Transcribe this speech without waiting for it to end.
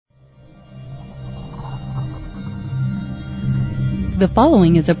The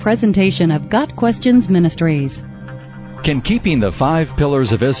following is a presentation of Got Questions Ministries. Can keeping the 5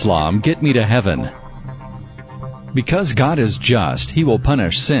 pillars of Islam get me to heaven? Because God is just, He will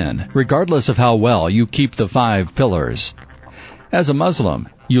punish sin, regardless of how well you keep the 5 pillars. As a Muslim,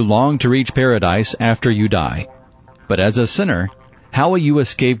 you long to reach paradise after you die. But as a sinner, how will you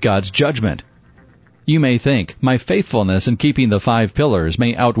escape God's judgment? You may think, my faithfulness in keeping the 5 pillars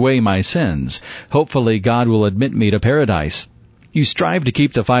may outweigh my sins. Hopefully God will admit me to paradise. You strive to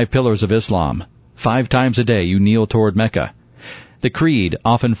keep the 5 pillars of Islam. 5 times a day you kneel toward Mecca. The creed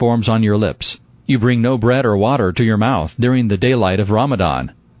often forms on your lips. You bring no bread or water to your mouth during the daylight of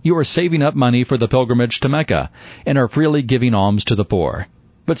Ramadan. You are saving up money for the pilgrimage to Mecca and are freely giving alms to the poor.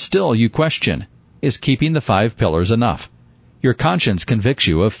 But still you question, is keeping the 5 pillars enough? Your conscience convicts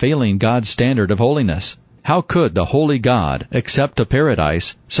you of failing God's standard of holiness. How could the holy God accept a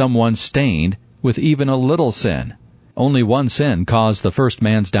paradise someone stained with even a little sin? Only one sin caused the first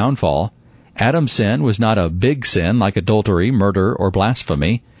man's downfall. Adam's sin was not a big sin like adultery, murder, or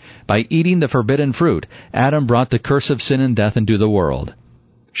blasphemy. By eating the forbidden fruit, Adam brought the curse of sin and death into the world.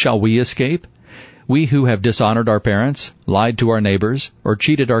 Shall we escape? We who have dishonored our parents, lied to our neighbors, or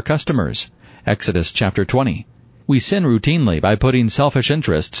cheated our customers. Exodus chapter 20. We sin routinely by putting selfish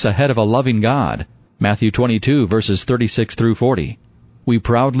interests ahead of a loving God. Matthew 22, verses 36 through 40. We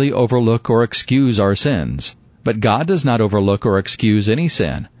proudly overlook or excuse our sins. But God does not overlook or excuse any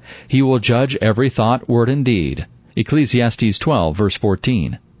sin. He will judge every thought, word, and deed. Ecclesiastes 12, verse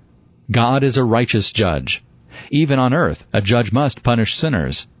 14. God is a righteous judge. Even on earth, a judge must punish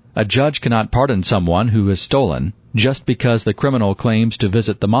sinners. A judge cannot pardon someone who has stolen just because the criminal claims to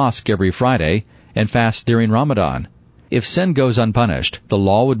visit the mosque every Friday and fast during Ramadan. If sin goes unpunished, the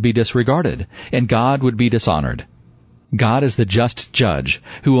law would be disregarded, and God would be dishonored. God is the just judge,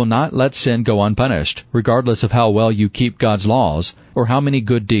 who will not let sin go unpunished, regardless of how well you keep God's laws or how many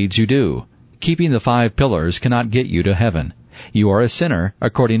good deeds you do. Keeping the 5 pillars cannot get you to heaven. You are a sinner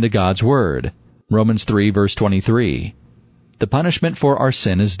according to God's word. Romans 3, verse 23. The punishment for our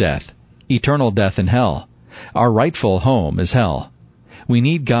sin is death, eternal death in hell. Our rightful home is hell. We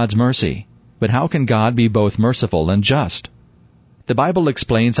need God's mercy. But how can God be both merciful and just? The Bible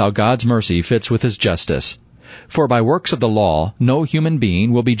explains how God's mercy fits with His justice. For by works of the law, no human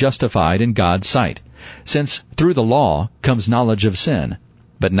being will be justified in God's sight, since through the law comes knowledge of sin.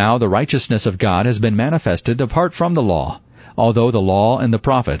 But now the righteousness of God has been manifested apart from the law, although the law and the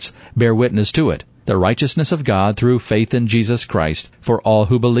prophets bear witness to it, the righteousness of God through faith in Jesus Christ for all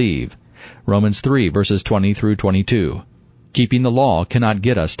who believe. Romans 3, verses 20 through 22. Keeping the law cannot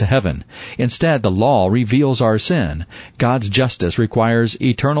get us to heaven. Instead, the law reveals our sin. God's justice requires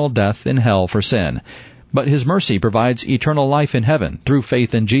eternal death in hell for sin, but His mercy provides eternal life in heaven through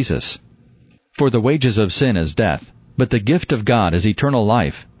faith in Jesus. For the wages of sin is death, but the gift of God is eternal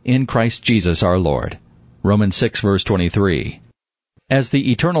life in Christ Jesus our Lord. Romans 6, verse 23. As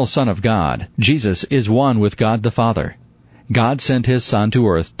the eternal Son of God, Jesus is one with God the Father. God sent His Son to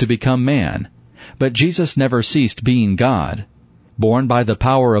earth to become man. But Jesus never ceased being God. Born by the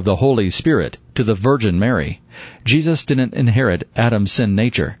power of the Holy Spirit to the Virgin Mary, Jesus didn't inherit Adam's sin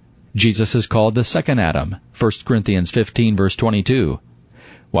nature. Jesus is called the second Adam, 1 Corinthians 15, verse 22.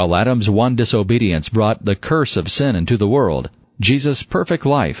 While Adam's one disobedience brought the curse of sin into the world, Jesus' perfect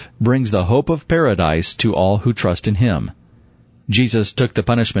life brings the hope of paradise to all who trust in Him. Jesus took the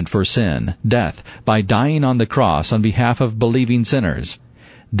punishment for sin, death, by dying on the cross on behalf of believing sinners.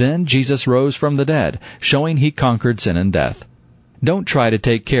 Then Jesus rose from the dead, showing He conquered sin and death. Don't try to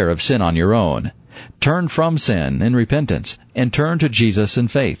take care of sin on your own. Turn from sin in repentance and turn to Jesus in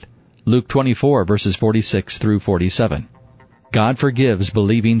faith. Luke 24, verses 46 through 47. God forgives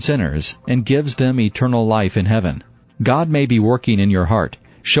believing sinners and gives them eternal life in heaven. God may be working in your heart,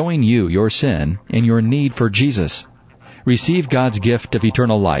 showing you your sin and your need for Jesus. Receive God's gift of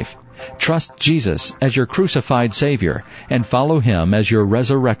eternal life. Trust Jesus as your crucified Savior and follow Him as your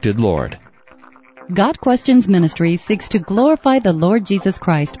resurrected Lord. Got Questions Ministry seeks to glorify the Lord Jesus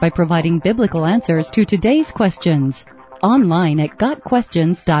Christ by providing biblical answers to today's questions. Online at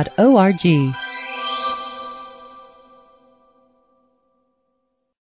GotQuestions.org.